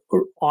it was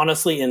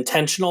honestly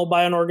intentional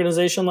by an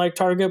organization like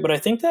Target, but I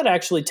think that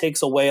actually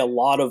takes away a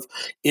lot of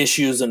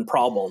issues and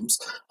problems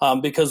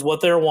because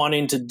what they're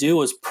wanting to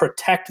do is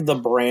protect the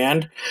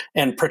brand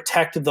and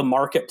protect the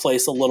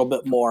marketplace a little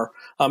bit more.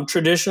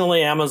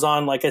 Traditionally,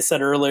 Amazon, like I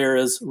said earlier,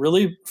 is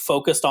really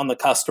focused on the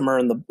customer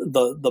and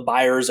the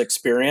buyer's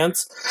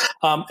experience.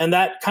 And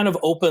that kind of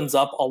opens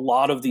up a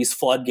lot of these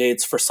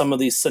floodgates for some of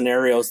these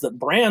scenarios that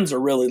brands are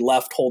really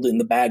left holding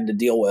the bag to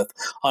deal with.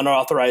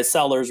 Unauthorized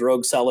sellers,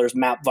 rogue sellers,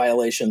 map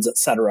violations,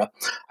 etc.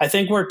 I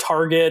think where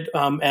Target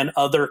and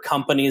other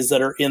companies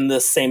that are in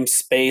this same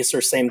space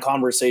or same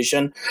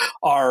conversation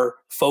are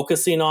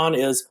focusing on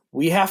is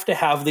we have to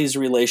have these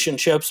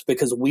relationships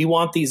because we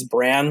want these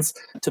brands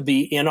to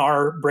be in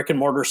our brick and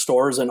mortar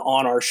stores and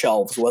on our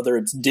shelves, whether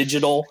it's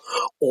digital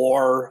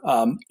or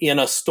in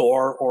a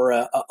store or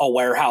a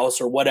warehouse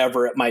or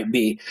whatever it might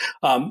be.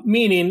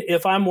 Meaning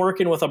if I'm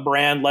working with a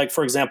brand like,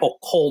 for example,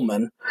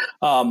 Coleman,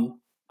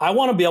 I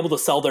want to be able to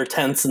sell their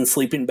tents and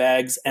sleeping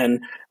bags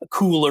and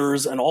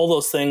coolers and all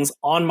those things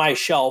on my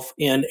shelf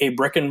in a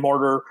brick and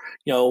mortar,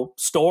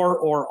 store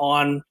or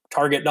on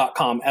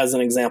Target.com as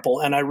an example.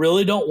 And I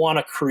really don't want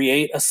to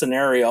create a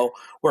scenario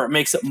where it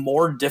makes it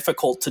more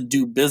difficult to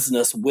do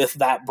business with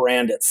that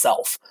brand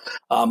itself.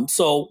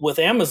 So with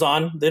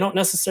Amazon, they don't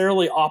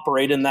necessarily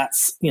operate in that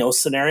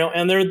scenario,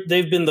 and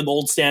they've been the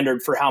gold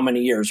standard for how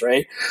many years,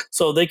 right?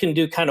 So they can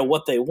do kind of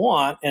what they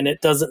want, and it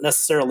doesn't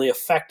necessarily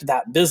affect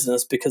that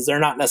business because they're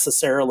not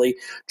necessarily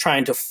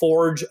trying to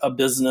forge a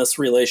business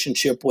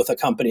relationship with a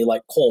company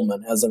like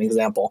Coleman, as an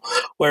example.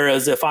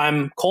 Whereas if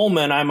I'm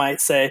Coleman, I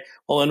might say,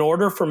 well, in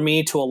order for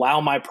me to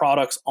allow my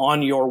products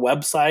on your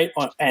website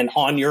and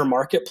on your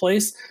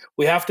marketplace,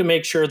 we have to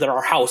make sure that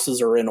our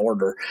houses are in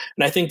order.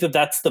 And I think that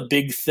that's the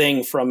big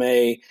thing from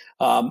and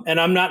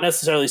I'm not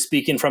necessarily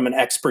speaking from an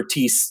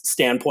expertise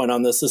standpoint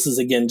on this. This is,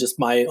 again, just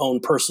my own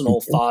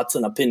personal thoughts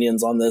and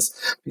opinions on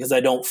this because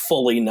I don't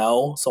fully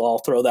know. So I'll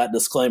throw that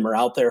disclaimer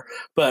out there.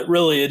 But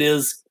really it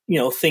is,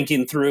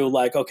 thinking through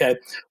like, okay,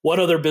 what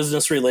other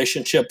business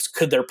relationships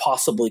could there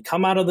possibly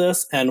come out of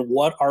this? And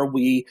what are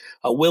we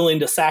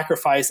willing to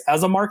sacrifice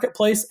as a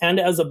marketplace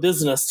and as a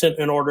business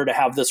in order to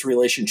have this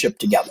relationship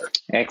together?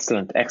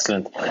 Excellent.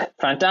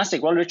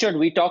 Fantastic. Well, Richard,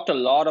 we talked a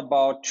lot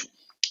about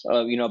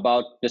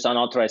this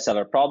unauthorized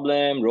seller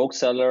problem, rogue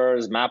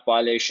sellers, map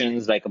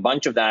violations, like a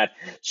bunch of that.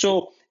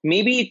 So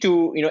maybe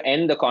to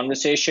end the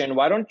conversation,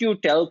 why don't you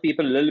tell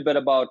people a little bit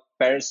about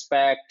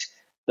Perispect,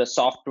 the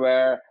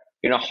software?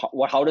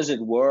 How does it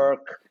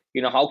work?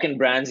 How can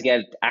brands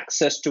get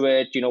access to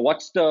it?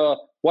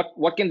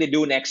 What can they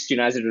do next?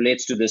 As it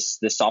relates to this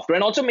software,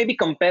 and also maybe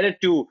compare it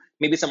to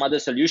maybe some other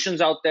solutions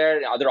out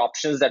there, other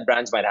options that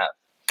brands might have.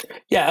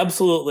 Yeah,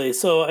 absolutely.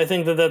 So I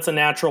think that that's a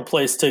natural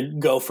place to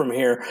go from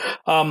here.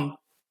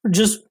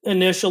 Just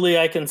initially,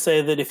 I can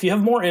say that if you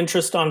have more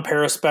interest on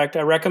Perispect,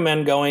 I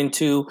recommend going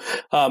to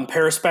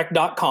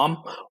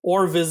perispect.com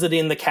or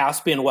visiting the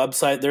Caspian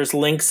website. There's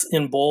links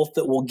in both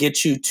that will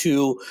get you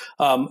to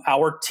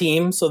our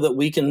team so that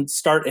we can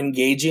start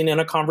engaging in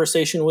a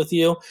conversation with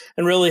you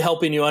and really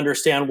helping you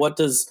understand what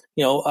does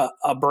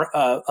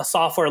a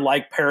software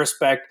like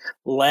Perispect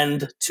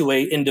lend to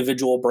a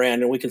individual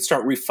brand, and we can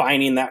start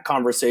refining that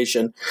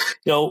conversation.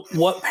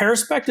 What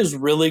Perispect is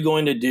really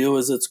going to do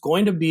is it's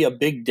going to be a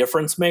big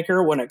difference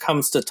maker when it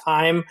comes to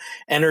time,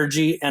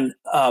 energy, and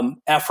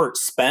effort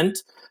spent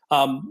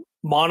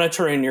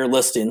monitoring your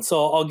listing.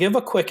 So I'll give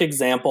a quick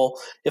example.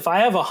 If I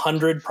have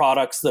 100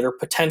 products that are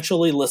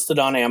potentially listed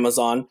on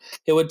Amazon,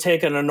 it would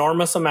take an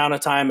enormous amount of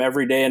time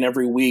every day and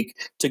every week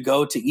to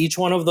go to each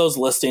one of those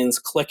listings,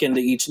 click into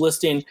each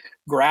listing,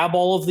 grab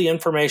all of the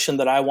information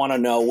that I want to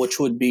know, which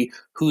would be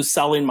who's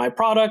selling my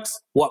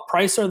products, what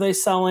price are they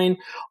selling,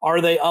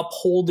 are they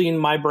upholding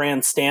my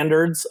brand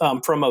standards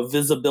from a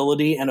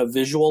visibility and a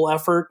visual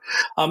effort,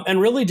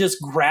 and really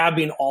just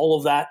grabbing all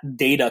of that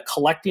data,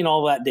 collecting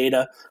all that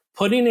data,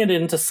 putting it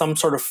into some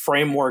sort of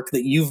framework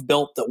that you've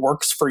built that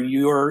works for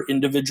your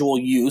individual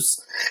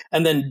use,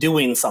 and then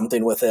doing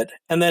something with it,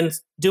 and then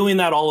doing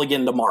that all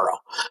again tomorrow.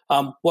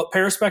 What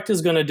Perispect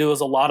is going to do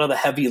is a lot of the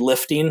heavy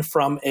lifting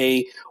from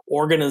a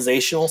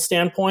organizational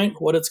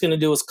standpoint. What it's going to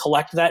do is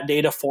collect that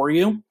data for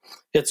you.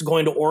 It's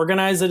going to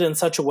organize it in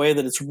such a way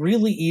that it's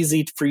really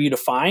easy for you to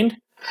find.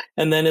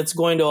 And then it's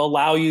going to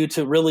allow you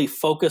to really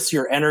focus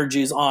your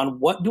energies on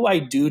what do I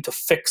do to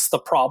fix the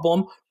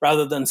problem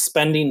rather than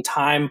spending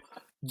time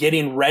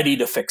getting ready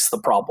to fix the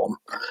problem.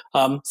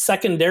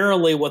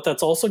 Secondarily, what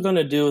that's also going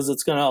to do is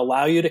it's going to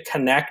allow you to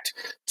connect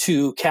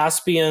to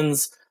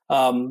Caspian's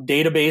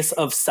database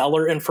of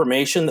seller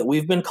information that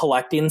we've been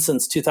collecting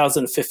since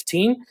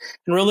 2015.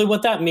 And really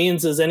what that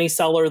means is any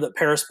seller that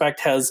Perispect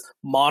has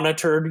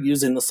monitored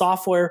using the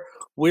software,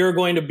 we're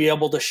going to be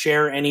able to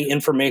share any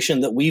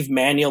information that we've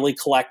manually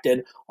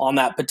collected on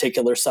that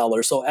particular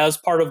seller. So as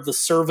part of the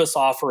service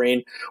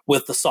offering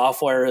with the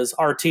software, is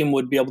our team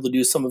would be able to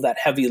do some of that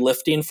heavy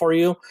lifting for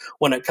you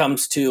when it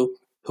comes to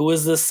who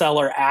is this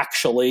seller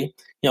actually?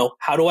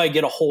 how do I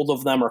get a hold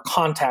of them or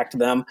contact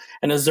them?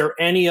 And is there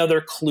any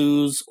other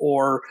clues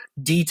or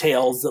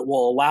details that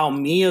will allow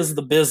me as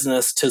the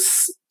business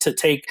to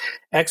take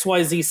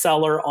XYZ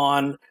seller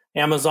on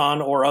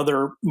Amazon or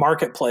other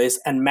marketplace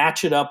and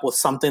match it up with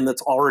something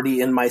that's already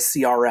in my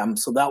CRM.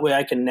 So that way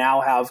I can now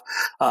have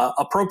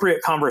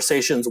appropriate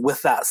conversations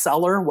with that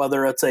seller,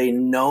 whether it's a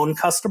known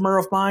customer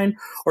of mine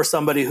or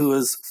somebody who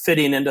is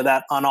fitting into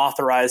that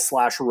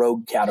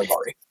unauthorized/rogue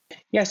category.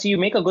 Yeah, so you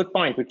make a good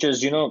point, which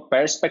is,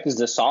 Perispec is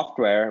the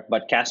software,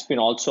 but Caspian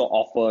also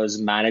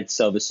offers managed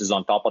services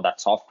on top of that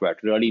software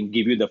to really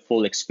give you the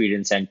full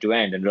experience end to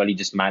end and really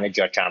just manage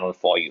your channel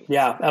for you.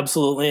 Yeah,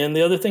 absolutely. And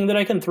the other thing that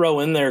I can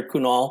throw in there,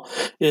 Kunal,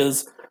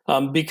 is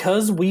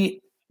because we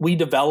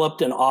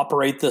developed and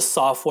operate this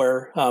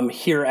software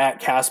here at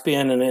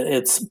Caspian, and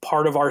it's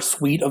part of our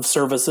suite of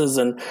services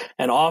and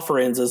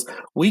offerings, is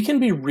we can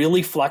be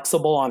really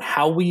flexible on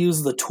how we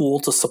use the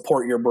tool to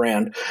support your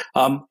brand.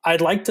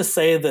 I'd like to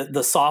say that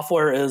the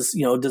software is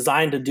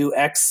designed to do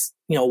X,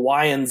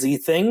 Y, and Z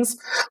things.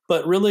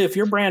 But really, if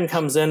your brand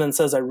comes in and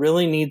says, I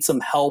really need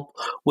some help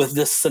with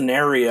this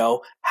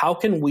scenario, how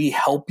can we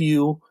help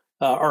you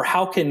or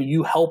how can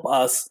you help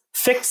us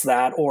fix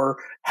that or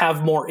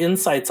have more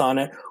insights on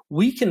it?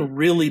 We can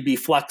really be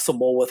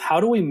flexible with how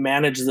do we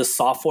manage this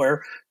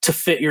software to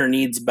fit your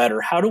needs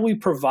better? How do we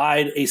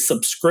provide a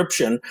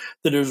subscription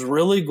that is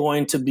really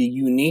going to be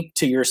unique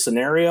to your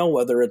scenario,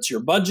 whether it's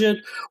your budget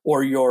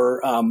or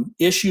your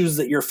issues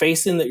that you're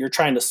facing that you're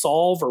trying to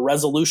solve or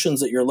resolutions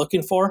that you're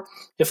looking for?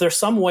 If there's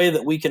some way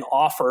that we can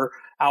offer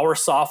our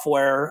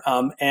software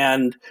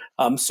and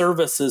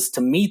services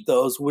to meet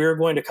those, we're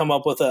going to come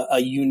up with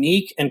a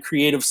unique and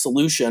creative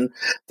solution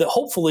that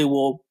hopefully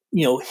will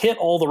hit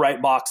all the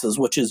right boxes,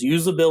 which is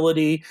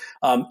usability,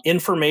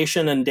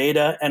 information and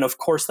data, and of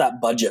course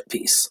that budget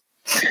piece.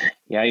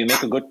 Yeah, you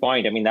make a good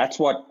point. I mean, that's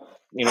what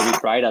we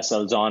pride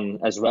ourselves on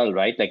as well,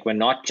 right? Like, we're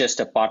not just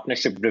a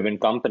partnership-driven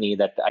company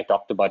that I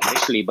talked about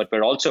initially, but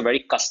we're also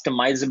very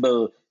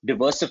customizable,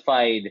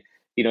 diversified.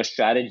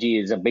 Strategy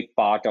is a big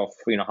part of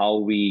how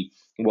we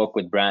work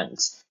with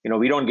brands.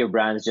 We don't give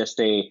brands just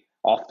a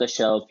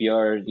off-the-shelf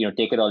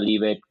take it or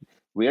leave it.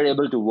 We're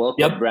able to work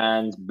with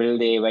brands,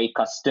 build a very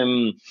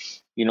custom,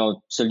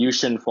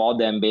 solution for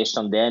them based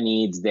on their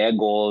needs, their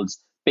goals,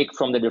 pick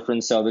from the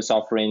different service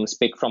offerings,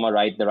 pick from the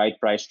right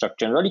price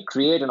structure, and really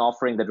create an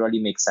offering that really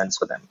makes sense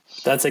for them.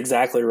 That's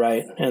exactly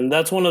right. And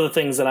that's one of the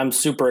things that I'm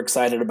super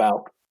excited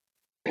about.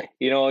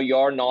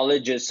 Your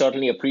knowledge is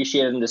certainly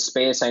appreciated in this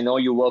space. I know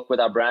you work with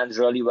our brands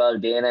really well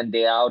day in and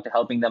day out,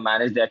 helping them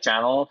manage their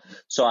channel.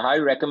 So I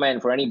highly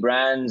recommend for any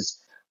brands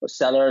or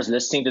sellers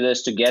listening to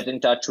this to get in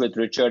touch with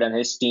Richard and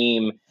his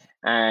team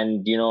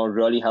and,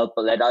 really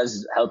let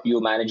us help you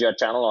manage your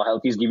channel or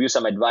help us give you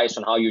some advice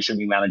on how you should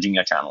be managing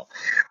your channel.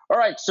 All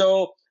right.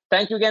 So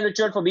thank you again,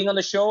 Richard, for being on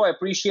the show. I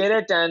appreciate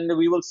it. And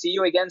we will see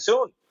you again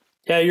soon.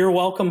 Yeah, you're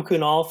welcome,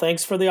 Kunal.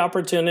 Thanks for the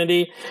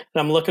opportunity.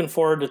 And I'm looking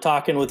forward to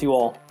talking with you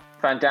all.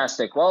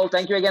 Fantastic. Well,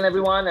 thank you again,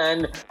 everyone.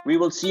 And we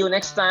will see you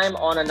next time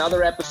on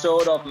another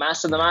episode of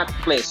Master the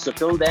Marketplace. So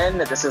till then,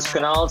 this is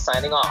Kunal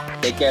signing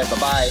off. Take care.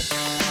 Bye-bye.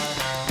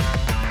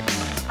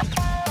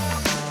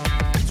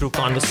 Through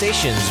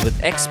conversations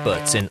with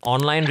experts in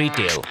online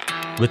retail,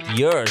 with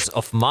years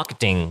of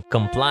marketing,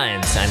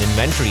 compliance, and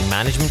inventory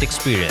management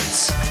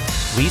experience,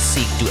 we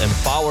seek to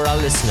empower our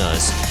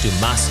listeners to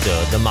master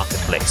the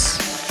marketplace.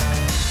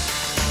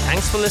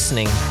 Thanks for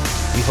listening.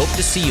 We hope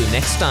to see you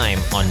next time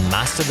on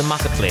Master the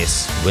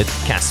Marketplace with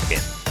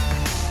Caspian.